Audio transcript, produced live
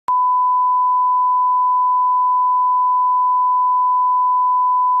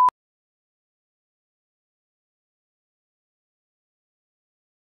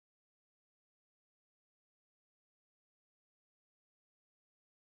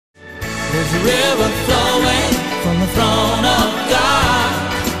There's a river flowing from the throne of God.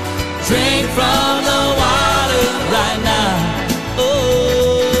 Drink from the water right now.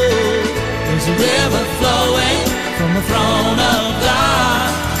 Oh, there's a river flowing from the throne of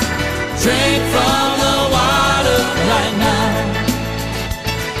God. Drink from the water right now.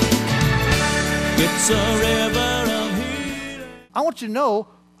 It's a river of healing. I want you to know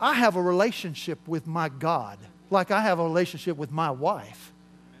I have a relationship with my God like I have a relationship with my wife.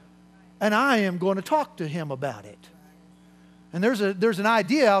 And I am going to talk to Him about it. And there's an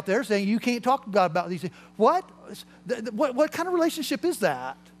idea out there saying you can't talk to God about these things. What? What kind of relationship is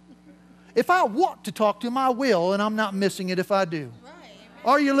that? If I want to talk to Him, I will, and I'm not missing it if I do. Right.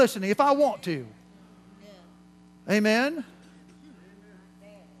 Are you listening? If I want to. Yeah. Amen?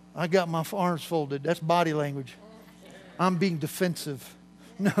 I got my arms folded. That's body language. I'm being defensive.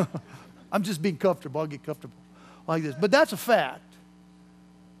 No, I'm just being comfortable. I'll get comfortable like this. But that's a fact.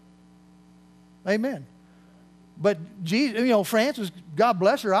 Amen. But Jesus, Frances, God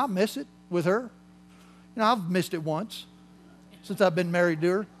bless her, I'll miss it with her. I've missed it once since I've been married to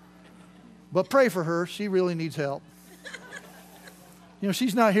her. But pray for her. She really needs help.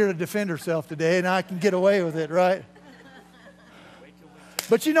 She's not here to defend herself today, and I can get away with it, right?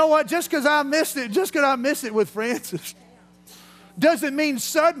 But you know what? Just because I missed it with Frances, doesn't mean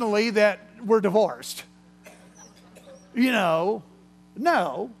suddenly that we're divorced. No.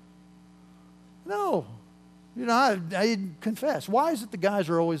 I confess. Why is it the guys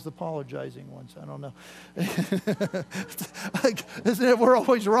are always the apologizing ones? I don't know. Isn't it? We're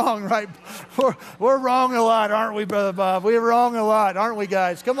always wrong, right? We're wrong a lot, aren't we, Brother Bob? We're wrong a lot, aren't we,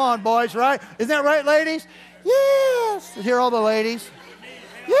 guys? Come on, boys, right? Isn't that right, ladies? Yes. Hear all the ladies?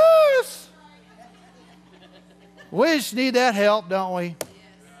 Yes. We just need that help, don't we?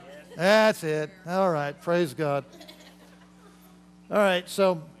 That's it. All right. Praise God. All right.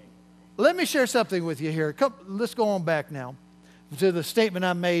 So let me share something with you here. Let's go on back now to the statement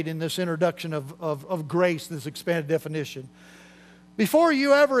I made in this introduction of grace, this expanded definition. Before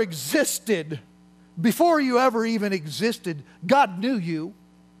you ever even existed, God knew you.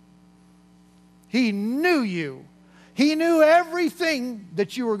 He knew you. He knew everything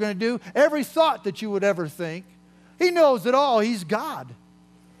that you were going to do, every thought that you would ever think. He knows it all. He's God.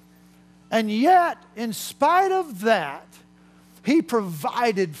 And yet, in spite of that, He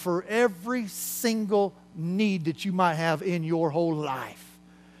provided for every single need that you might have in your whole life.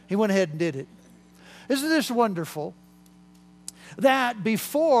 He went ahead and did it. Isn't this wonderful? That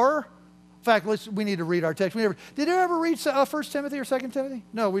before, in fact, we need to read our text. Did you ever read 1 Timothy or 2 Timothy?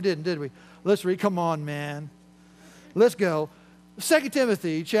 No, we didn't, did we? Let's read. Come on, man. Let's go. 2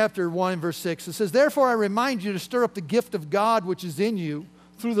 Timothy chapter 1, verse 6. It says, "Therefore I remind you to stir up the gift of God which is in you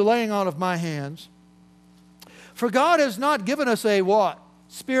through the laying on of my hands. For God has not given us a" what?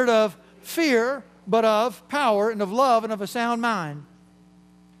 Spirit of fear, but of power and of love and of a sound mind.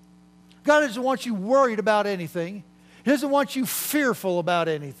 God doesn't want you worried about anything. He doesn't want you fearful about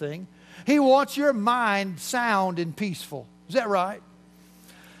anything. He wants your mind sound and peaceful. Is that right?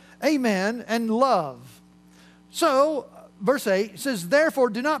 Amen. And love. So, verse 8 says, "Therefore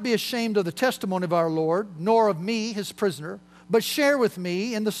do not be ashamed of the testimony of our Lord, nor of me, His prisoner, but share with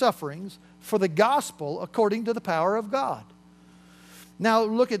me in the sufferings for the gospel according to the power of God." Now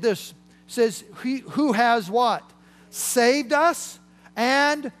look at this. It says, who has what? Saved us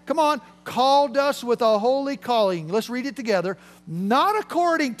and, come on, called us with a holy calling. Let's read it together. Not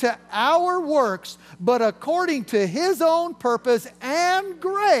according to our works, but according to His own purpose and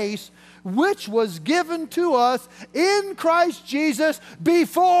grace, which was given to us in Christ Jesus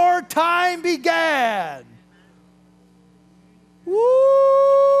before time began.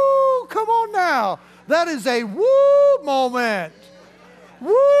 Woo! Come on now. That is a woo moment.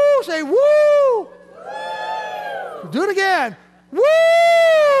 Woo! Say woo! Woo! Do it again.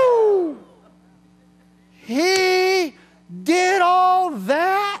 Woo! He did all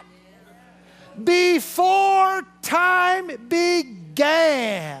that before time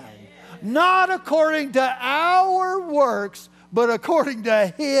began. Not according to our works, but according to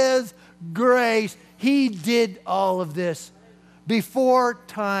His grace. He did all of this before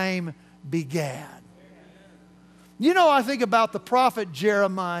time began. I think about the prophet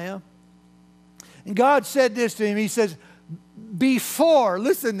Jeremiah. And God said this to him. He says,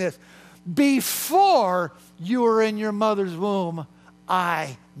 listen to this, before you were in your mother's womb,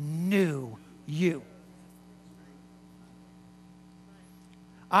 I knew you.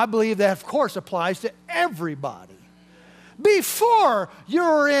 I believe that, of course, applies to everybody. Before you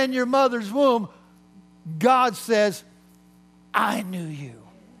were in your mother's womb, God says, I knew you.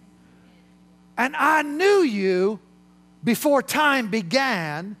 And I knew you before time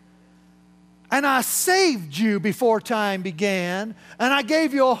began. And I saved you before time began, and I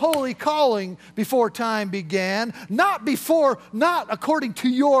gave you a holy calling before time began, not according to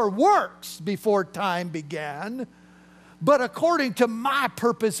your works before time began, but according to my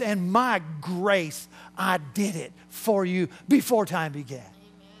purpose and my grace. I did it for you before time began. Amen.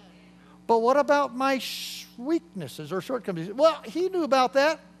 But what about my weaknesses or shortcomings? Well, he knew about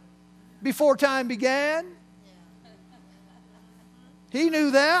that before time began. He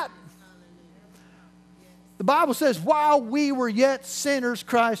knew that. The Bible says, while we were yet sinners,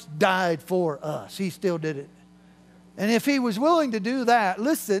 Christ died for us. He still did it. And if he was willing to do that,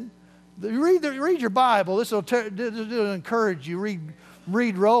 listen, read your Bible. This will encourage you.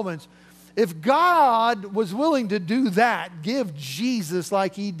 Read Romans. If God was willing to do that, give Jesus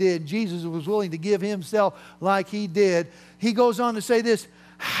like he did, Jesus was willing to give himself like he did, he goes on to say this,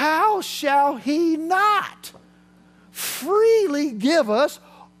 how shall he not freely give us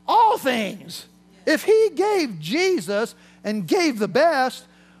all things? If he gave Jesus and gave the best,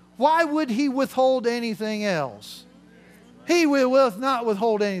 why would he withhold anything else? He will not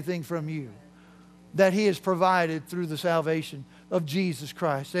withhold anything from you that he has provided through the salvation of Jesus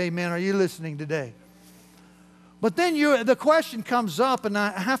Christ. Amen. Are you listening today? But then the question comes up, and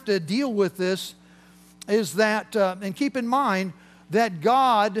I have to deal with this, is that, and keep in mind that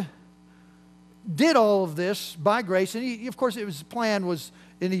God did all of this by grace. And he, of course, his plan was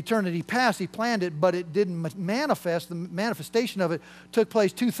in eternity past. He planned it, but it didn't manifest. The manifestation of it took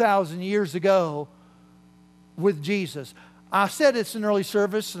place 2,000 years ago with Jesus. I said it's an early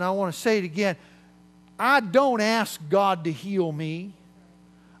service, and I want to say it again. I don't ask God to heal me.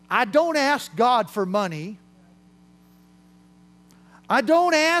 I don't ask God for money. I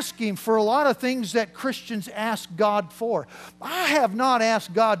don't ask him for a lot of things that Christians ask God for. I have not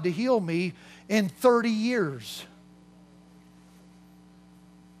asked God to heal me in 30 years.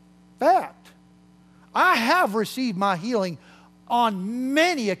 Fact, I have received my healing on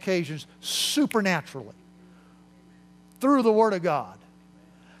many occasions supernaturally through the Word of God.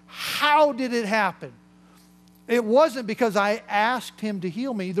 How did it happen? It wasn't because I asked him to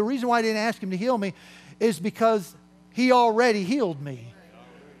heal me. The reason why I didn't ask him to heal me is because he already healed me.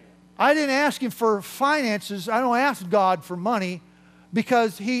 I didn't ask him for finances. I don't ask God for money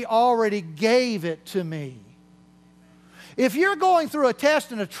because he already gave it to me. If you're going through a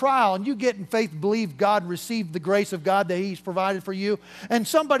test and a trial and you get in faith, believe God received the grace of God that he's provided for you, and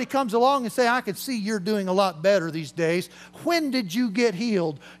somebody comes along and say, I can see you're doing a lot better these days. When did you get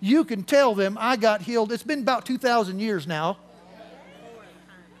healed? You can tell them, I got healed. It's been about 2,000 years now.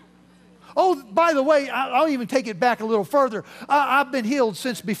 Oh, by the way, I'll even take it back a little further. I've been healed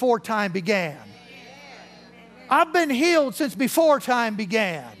since before time began. I've been healed since before time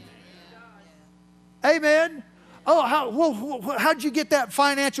began. Amen. Oh, how'd you get that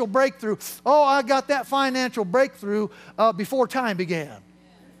financial breakthrough? Oh, I got that financial breakthrough before time began.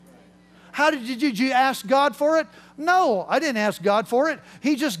 How did you ask God for it? No, I didn't ask God for it.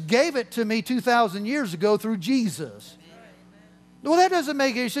 He just gave it to me 2,000 years ago through Jesus. Well, that doesn't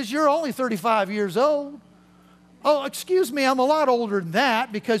make any sense. You're only 35 years old. Oh, excuse me, I'm a lot older than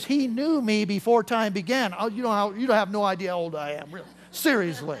that because he knew me before time began. Oh, you don't have no idea how old I am, really.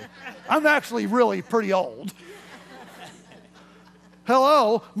 Seriously. I'm actually really pretty old.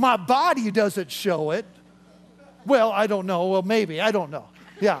 Hello, my body doesn't show it. Well, I don't know. Well, maybe. I don't know.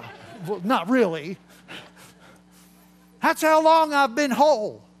 Yeah, well, not really. That's how long I've been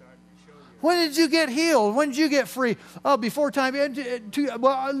whole. When did you get healed? When did you get free? Oh, before time.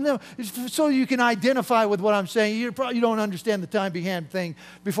 Well, no, so you can identify with what I'm saying. You don't understand the time began thing,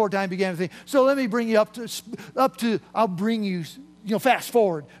 before time began thing. So let me bring you up to I'll bring you, fast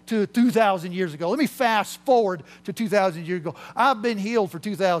forward to 2,000 years ago. Let me fast forward to 2,000 years ago. I've been healed for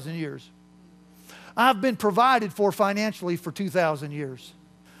 2,000 years. I've been provided for financially for 2,000 years.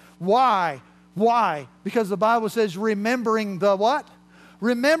 Why? Why? Because the Bible says remembering the what?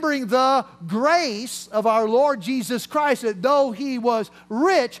 Remembering the grace of our Lord Jesus Christ, that though he was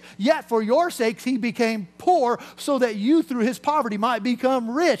rich, yet for your sakes he became poor, so that you through his poverty might become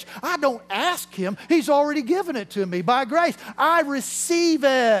rich. I don't ask him. He's already given it to me by grace. I receive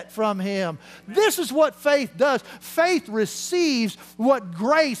it from him. This is what faith does. Faith receives what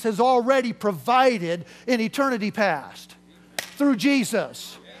grace has already provided in eternity past through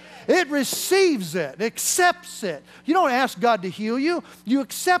Jesus. It receives it, accepts it. You don't ask God to heal you. You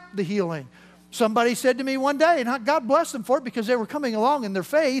accept the healing. Somebody said to me one day, and God bless them for it because they were coming along in their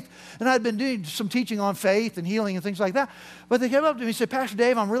faith, and I'd been doing some teaching on faith and healing and things like that. But they came up to me and said, Pastor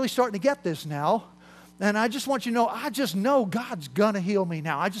Dave, I'm really starting to get this now. And I just want you to know, I just know God's going to heal me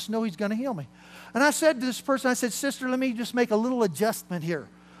now. I just know he's going to heal me. And I said to this person, I said, sister, let me just make a little adjustment here.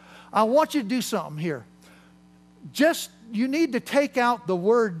 I want you to do something here. You need to take out the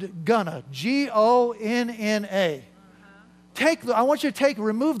word gonna, G-O-N-N-A. I want you to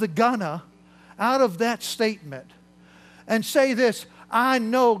remove the gonna out of that statement and say this: I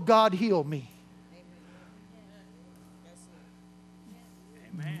know God healed me.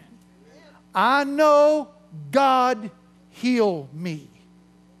 Amen. I know God healed me.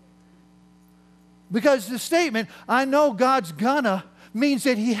 Because the statement, I know God's gonna, means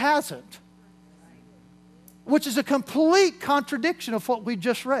that He hasn't. Which is a complete contradiction of what we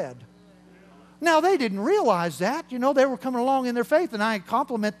just read. Now, they didn't realize that. You know, they were coming along in their faith, and I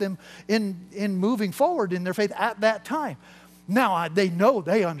compliment them in moving forward in their faith at that time. Now, they know,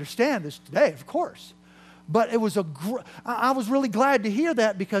 they understand this today, of course. But I was really glad to hear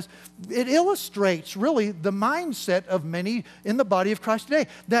that, because it illustrates really the mindset of many in the body of Christ today,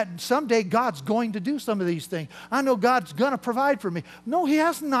 that someday God's going to do some of these things. I know God's going to provide for me. No, He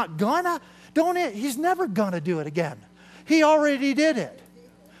has not gonna. He's never going to do it again. He already did it.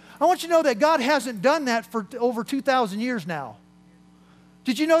 I want you to know that God hasn't done that for over 2,000 years now.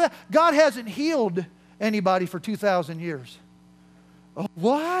 Did you know that? God hasn't healed anybody for 2,000 years. Oh,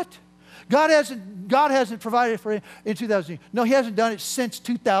 what? God hasn't provided for it in 2,000 years. No, He hasn't done it since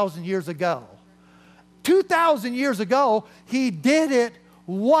 2,000 years ago. 2,000 years ago, He did it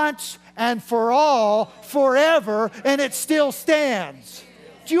once and for all, forever, and it still stands.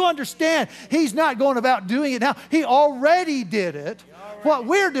 Do you understand? He's not going about doing it now. He already did it. What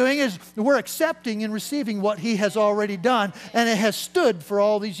we're doing is we're accepting and receiving what He has already done, and it has stood for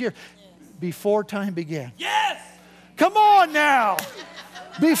all these years. Before time began. Yes! Come on now.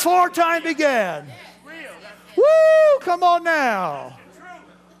 Before time began. Woo! Come on now.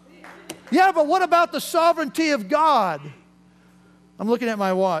 Yeah, but what about the sovereignty of God? I'm looking at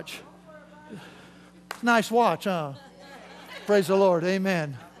my watch. Nice watch, huh? Praise the Lord.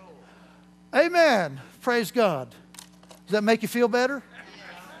 Amen. Amen. Praise God. Does that make you feel better?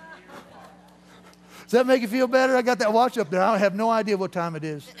 Does that make you feel better? I got that watch up there. I have no idea what time it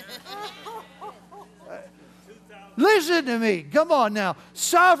is. Listen to me. Come on now.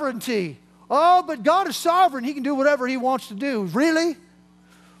 Sovereignty. Oh, but God is sovereign. He can do whatever He wants to do. Really?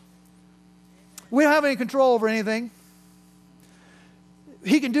 We don't have any control over anything.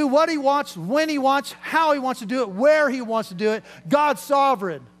 He can do what He wants, when He wants, how He wants to do it, where He wants to do it. God's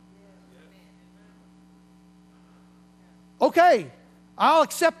sovereign. Okay, I'll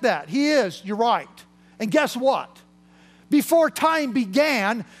accept that. He is. You're right. And guess what? Before time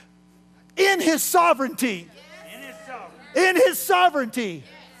began, in His sovereignty,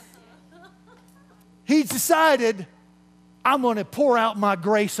 He decided, I'm going to pour out my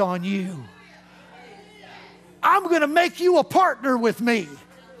grace on you. I'm going to make you a partner with me.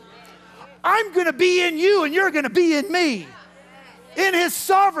 I'm going to be in you and you're going to be in me. In His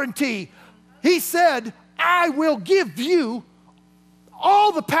sovereignty, He said, I will give you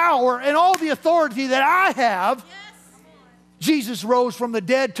all the power and all the authority that I have. Jesus rose from the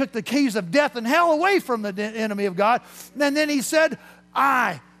dead, took the keys of death and hell away from the enemy of God. And then He said,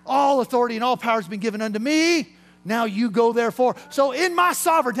 all authority and all power has been given unto me. Now you go therefore. So in my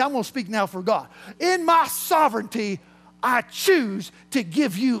sovereignty, I'm going to speak now for God. In my sovereignty, I choose to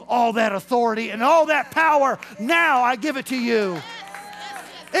give you all that authority and all that power. Now I give it to you.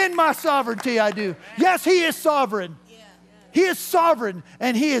 In my sovereignty, I do. Yes, He is sovereign. He is sovereign,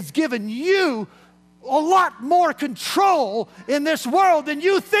 and He has given you a lot more control in this world than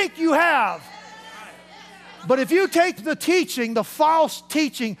you think you have. But if you take the teaching, the false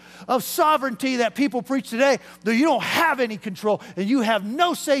teaching of sovereignty that people preach today, that you don't have any control and you have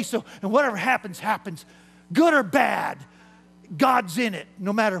no say-so, and whatever happens, happens, good or bad, God's in it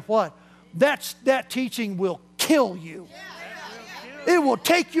no matter what. That teaching will kill you. It will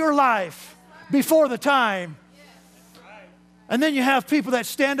take your life before the time. And then you have people that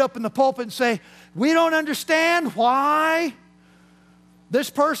stand up in the pulpit and say, we don't understand why this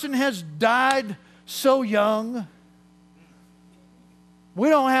person has died so young. We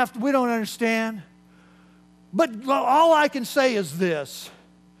don't understand. But all I can say is this,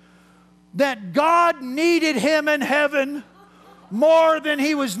 that God needed him in heaven more than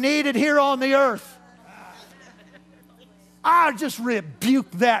he was needed here on the earth. I just rebuke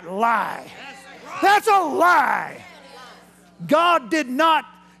that lie. That's a lie. God did not,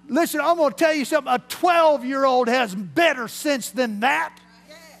 listen, I'm going to tell you something, a 12-year-old has better sense than that.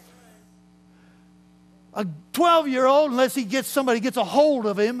 A 12-year-old, unless somebody gets a hold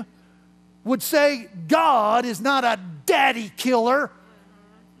of him, would say, God is not a daddy killer.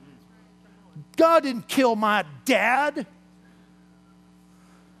 God didn't kill my dad.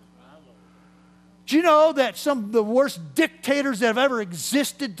 Do you know that some of the worst dictators that have ever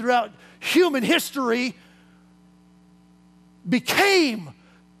existed throughout human history became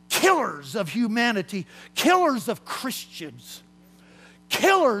killers of humanity, killers of Christians,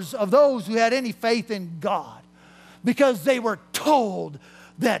 killers of those who had any faith in God, because they were told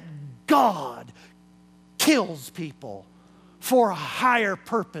that God kills people for a higher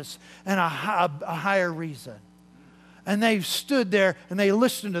purpose and a higher reason. And they stood there and they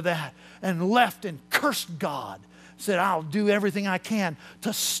listened to that and left and cursed God. Said, I'll do everything I can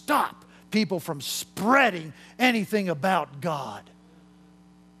to stop people from spreading anything about God.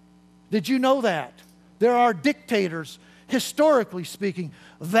 Did you know that? There are dictators, historically speaking,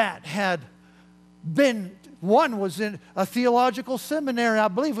 that had been, one was in a theological seminary. I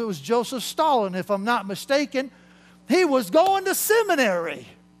believe it was Joseph Stalin, if I'm not mistaken. He was going to seminary.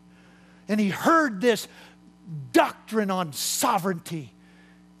 And he heard this doctrine on sovereignty.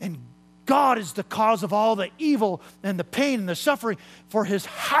 And God is the cause of all the evil and the pain and the suffering for His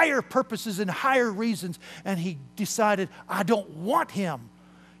higher purposes and higher reasons. And he decided, I don't want him.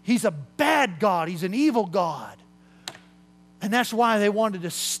 He's a bad God. He's an evil God. And that's why they wanted to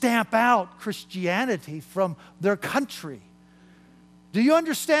stamp out Christianity from their country. Do you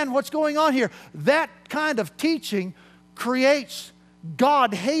understand what's going on here? That kind of teaching creates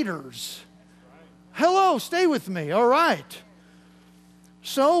God haters. Hello, stay with me, all right.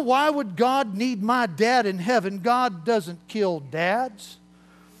 So why would God need my dad in heaven? God doesn't kill dads.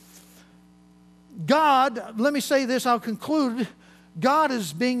 God, let me say this, I'll conclude. God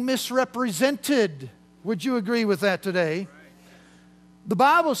is being misrepresented. Would you agree with that today? The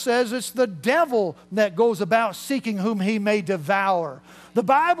Bible says it's the devil that goes about seeking whom he may devour. The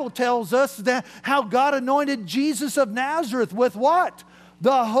Bible tells us that how God anointed Jesus of Nazareth with what?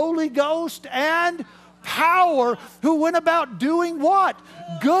 The Holy Ghost and power, who went about doing what?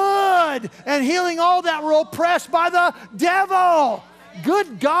 Good, and healing all that were oppressed by the devil.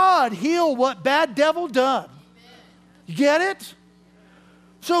 Good God, heal what bad devil done. You get it?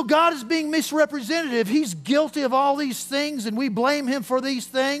 So God is being misrepresented. If He's guilty of all these things and we blame Him for these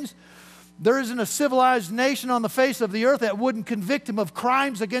things, there isn't a civilized nation on the face of the earth that wouldn't convict Him of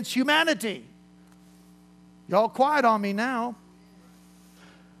crimes against humanity. Y'all quiet on me now.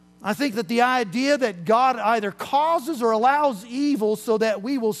 I think that the idea that God either causes or allows evil so that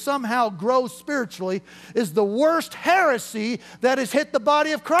we will somehow grow spiritually is the worst heresy that has hit the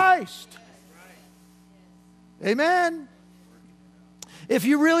body of Christ. Amen. If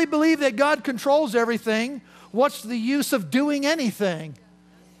you really believe that God controls everything, what's the use of doing anything?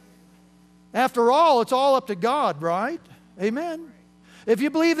 After all, it's all up to God, right? Amen. If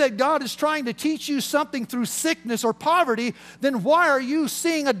you believe that God is trying to teach you something through sickness or poverty, then why are you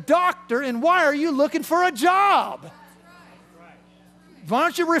seeing a doctor and why are you looking for a job? Why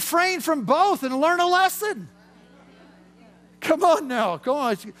don't you refrain from both and learn a lesson? Come on now, come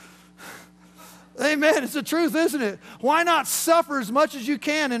on. Amen. It's the truth, isn't it? Why not suffer as much as you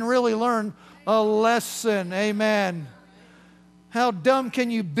can and really learn a lesson? Amen. How dumb can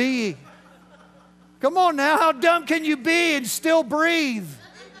you be? Come on now, how dumb can you be and still breathe?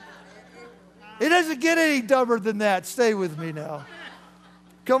 It doesn't get any dumber than that. Stay with me now.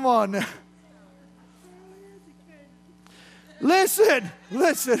 Come on now. Listen.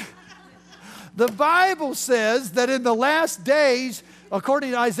 The Bible says that in the last days, according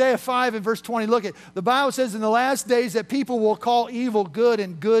to Isaiah 5 and verse 20, look at, the Bible says in the last days that people will call evil good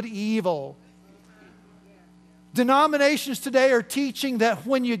and good evil. Denominations today are teaching that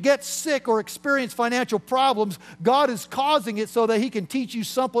when you get sick or experience financial problems, God is causing it so that He can teach you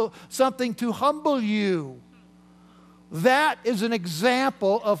something to humble you. That is an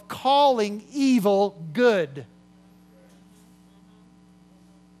example of calling evil good.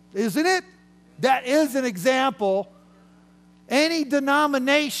 Isn't it? That is an example. Any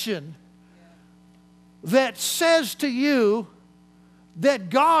denomination that says to you that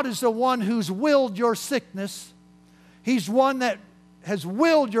God is the one who's willed your sickness, He's one that has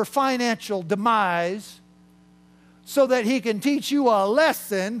willed your financial demise so that He can teach you a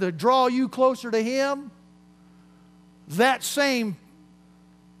lesson to draw you closer to Him, that same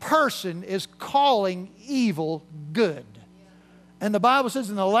person is calling evil good. And the Bible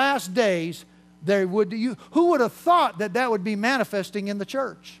says in the last days, who would have thought that that would be manifesting in the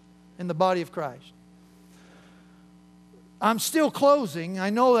church, in the body of Christ? I'm still closing. I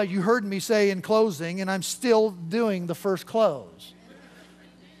know that you heard me say in closing, and I'm still doing the first close.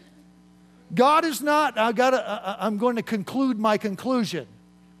 God is not, I'm going to conclude my conclusion.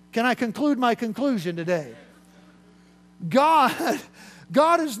 Can I conclude my conclusion today? God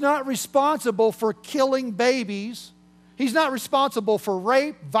is not responsible for killing babies. He's not responsible for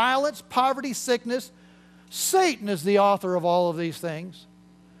rape, violence, poverty, sickness. Satan is the author of all of these things.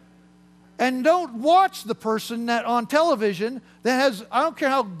 And don't watch the person that on television that has, I don't care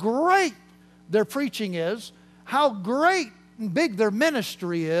how great their preaching is, how great and big their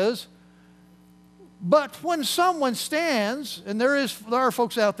ministry is, but when someone stands, and there are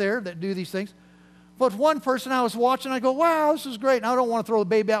folks out there that do these things, but one person I was watching, I go, wow, this is great. And I don't want to throw the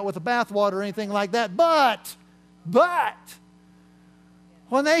baby out with the bathwater or anything like that, but,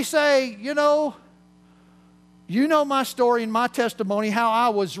 when they say, you know my story and my testimony, how I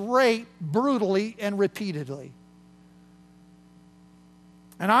was raped brutally and repeatedly.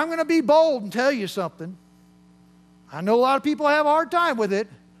 And I'm going to be bold and tell you something. I know a lot of people have a hard time with it,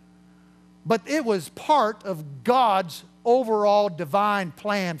 but it was part of God's overall divine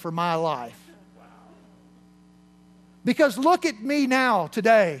plan for my life. Because look at me now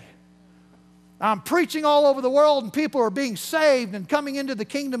today. I'm preaching all over the world and people are being saved and coming into the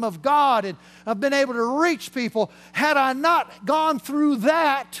kingdom of God, and I've been able to reach people. Had I not gone through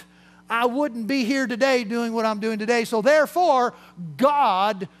that, I wouldn't be here today doing what I'm doing today. So therefore,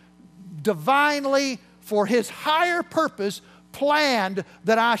 God divinely, for His higher purpose, planned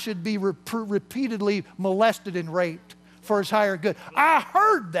that I should be repeatedly molested and raped for His higher good. I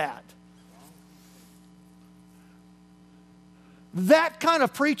heard that. That kind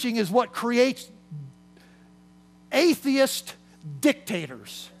of preaching is what creates atheist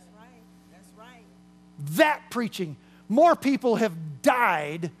dictators. That's right. That preaching. More people have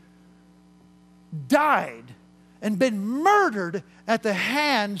died and been murdered at the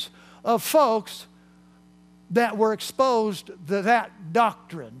hands of folks that were exposed to that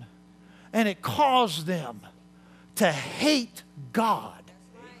doctrine. And it caused them to hate God.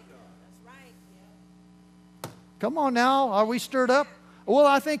 Come on now, are we stirred up? Well,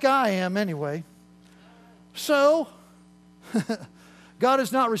 I think I am anyway. So, God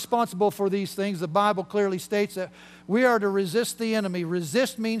is not responsible for these things. The Bible clearly states that we are to resist the enemy.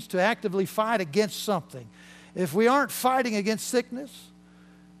 Resist means to actively fight against something. If we aren't fighting against sickness,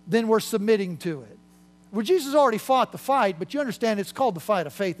 then we're submitting to it. Well, Jesus already fought the fight, but you understand it's called the fight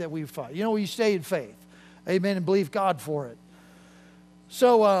of faith that we fight. You know, we stay in faith. Amen, and believe God for it.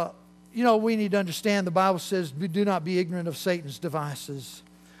 So, we need to understand the Bible says, do not be ignorant of Satan's devices.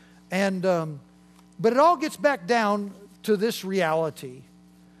 And, but it all gets back down to this reality.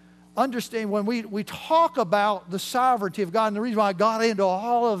 Understand, when we talk about the sovereignty of God, and the reason why I got into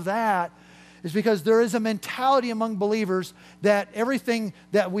all of that is because there is a mentality among believers that everything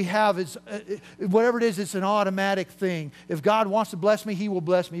that we have is, whatever it is, it's an automatic thing. If God wants to bless me, He will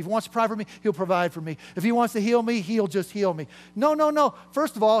bless me. If He wants to provide for me, He'll provide for me. If He wants to heal me, He'll just heal me. No.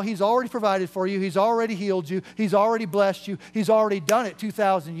 First of all, He's already provided for you. He's already healed you. He's already blessed you. He's already done it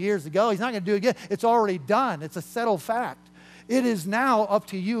 2,000 years ago. He's not going to do it again. It's already done. It's a settled fact. It is now up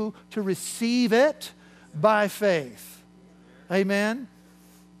to you to receive it by faith. Amen?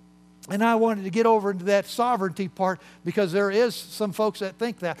 And I wanted to get over into that sovereignty part because there is some folks that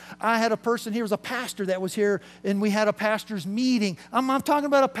think that. I had a person here, was a pastor that was here, and we had a pastor's meeting. I'm talking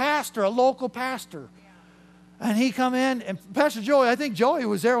about a pastor, a local pastor. Yeah. And he come in, and Pastor Joey, I think Joey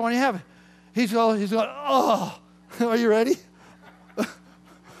was there when he had it. He's going, oh, are you ready?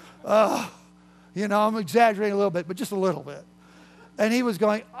 I'm exaggerating a little bit, but just a little bit. And he was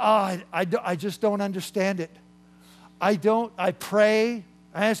going, I just don't understand it. I pray,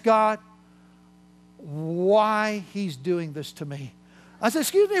 I ask God why He's doing this to me. I said,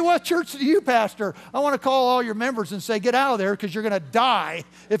 excuse me, what church do you pastor? I want to call all your members and say, get out of there because you're going to die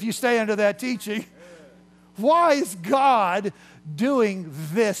if you stay under that teaching. Why is God doing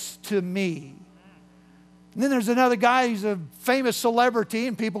this to me? And then there's another guy, he's a famous celebrity,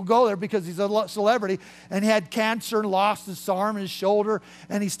 and people go there because he's a celebrity, and he had cancer and lost his arm and his shoulder,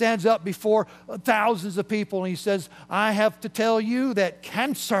 and he stands up before thousands of people, and he says, I have to tell you that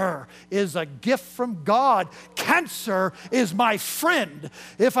cancer is a gift from God. Cancer is my friend.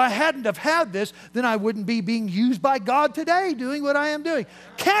 If I hadn't have had this, then I wouldn't be being used by God today doing what I am doing.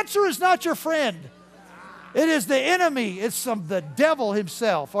 Cancer is not your friend. It is the enemy. It's the devil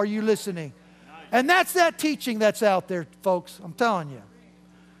himself. Are you listening? And that's that teaching that's out there, folks. I'm telling you.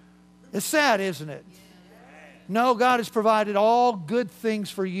 It's sad, isn't it? No, God has provided all good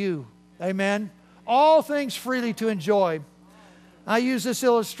things for you. Amen. All things freely to enjoy. I use this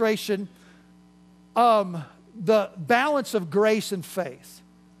illustration. The balance of grace and faith.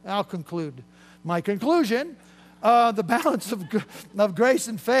 I'll conclude. My conclusion, the balance of grace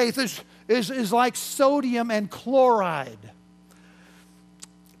and faith is like sodium and chloride.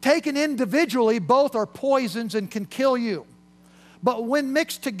 Taken individually, both are poisons and can kill you. But when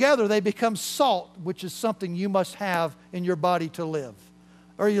mixed together, they become salt, which is something you must have in your body to live.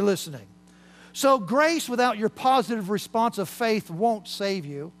 Are you listening? So grace without your positive response of faith won't save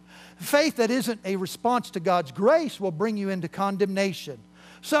you. Faith that isn't a response to God's grace will bring you into condemnation.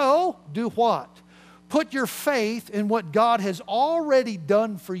 So, do what? Put your faith in what God has already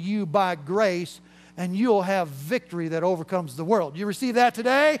done for you by grace, and you'll have victory that overcomes the world. You receive that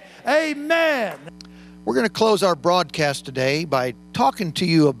today? Amen. We're going to close our broadcast today by talking to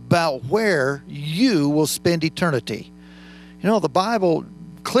you about where you will spend eternity. You know, the Bible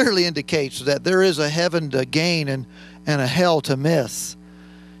clearly indicates that there is a heaven to gain and a hell to miss.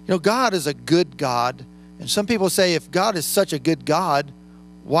 You know, God is a good God. And some people say, if God is such a good God,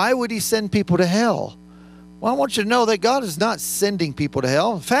 why would He send people to hell? Well, I want you to know that God is not sending people to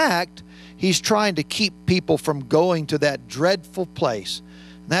hell. In fact, He's trying to keep people from going to that dreadful place.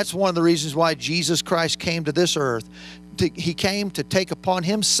 And that's one of the reasons why Jesus Christ came to this earth. He came to take upon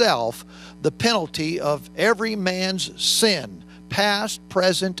Himself the penalty of every man's sin, past,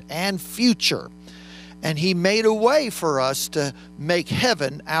 present, and future. And He made a way for us to make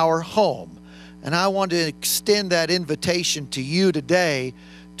heaven our home. And I want to extend that invitation to you today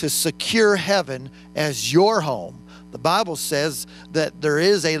to secure heaven as your home. The Bible says that there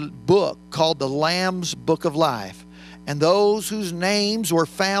is a book called the Lamb's Book of Life. And those whose names were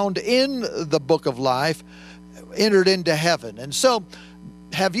found in the Book of Life entered into heaven. And so,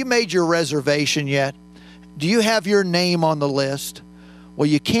 have you made your reservation yet? Do you have your name on the list? Well,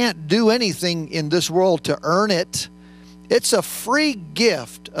 you can't do anything in this world to earn it. It's a free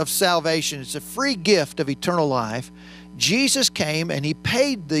gift of salvation. It's a free gift of eternal life. Jesus came and He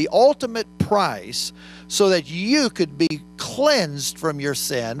paid the ultimate price so that you could be cleansed from your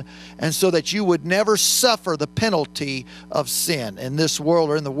sin and so that you would never suffer the penalty of sin in this world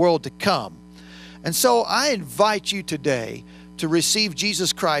or in the world to come. And so I invite you today to receive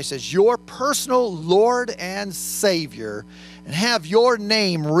Jesus Christ as your personal Lord and Savior and have your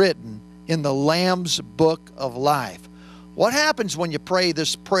name written in the Lamb's Book of Life. What happens when you pray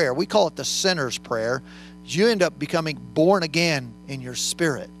this prayer? We call it the sinner's prayer. You end up becoming born again in your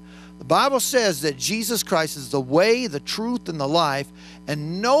spirit. The Bible says that Jesus Christ is the way, the truth, and the life,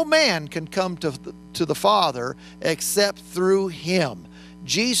 and no man can come to the Father except through Him.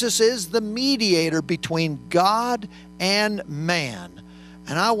 Jesus is the mediator between God and man.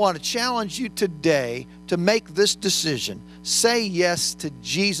 And I want to challenge you today to make this decision. Say yes to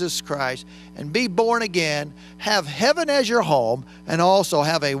Jesus Christ and be born again, have heaven as your home, and also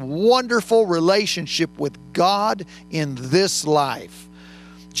have a wonderful relationship with God in this life.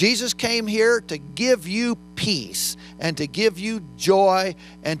 Jesus came here to give you peace and to give you joy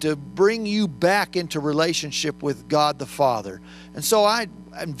and to bring you back into relationship with God the Father. And so I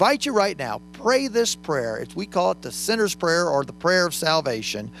invite you right now, pray this prayer. We call it the sinner's prayer or the prayer of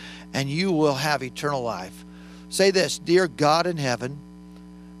salvation, and you will have eternal life. Say this: Dear God in heaven,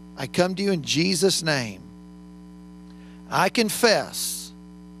 I come to you in Jesus' name. I confess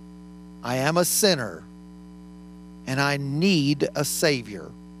I am a sinner and I need a Savior.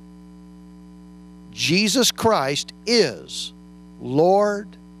 Jesus Christ is Lord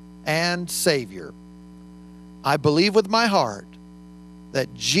and Savior. I believe with my heart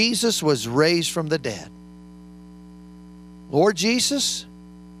that Jesus was raised from the dead. Lord Jesus,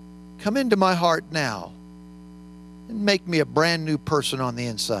 come into my heart now and make me a brand new person on the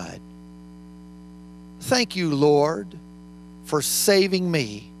inside. Thank you, Lord, for saving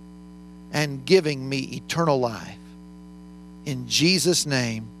me and giving me eternal life. In Jesus'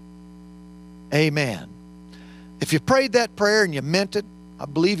 name, amen. If you prayed that prayer and you meant it, I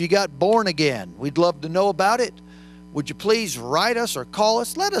believe you got born again. We'd love to know about it. Would you please write us or call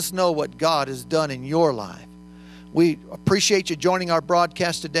us? Let us know what God has done in your life. We appreciate you joining our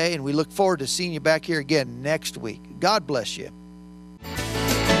broadcast today, and we look forward to seeing you back here again next week. God bless you.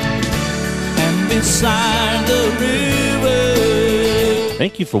 And beside the river.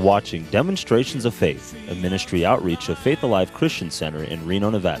 Thank you for watching Demonstrations of Faith, a ministry outreach of Faith Alive Christian Center in Reno,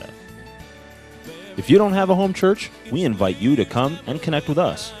 Nevada. If you don't have a home church, we invite you to come and connect with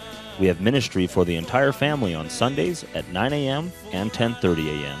us. We have ministry for the entire family on Sundays at 9 a.m. and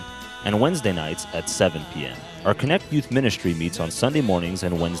 10:30 a.m. and Wednesday nights at 7 p.m. Our Connect Youth Ministry meets on Sunday mornings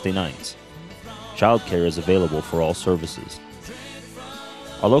and Wednesday nights. Childcare is available for all services.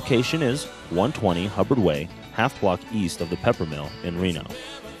 Our location is 120 Hubbard Way, half block east of the Pepper Mill in Reno.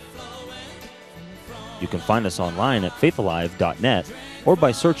 You can find us online at faithalive.net or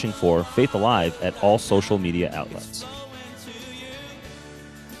by searching for Faith Alive at all social media outlets.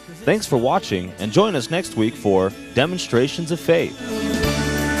 Thanks for watching, and join us next week for Demonstrations of Faith.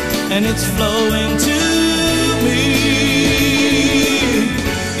 And it's flowing to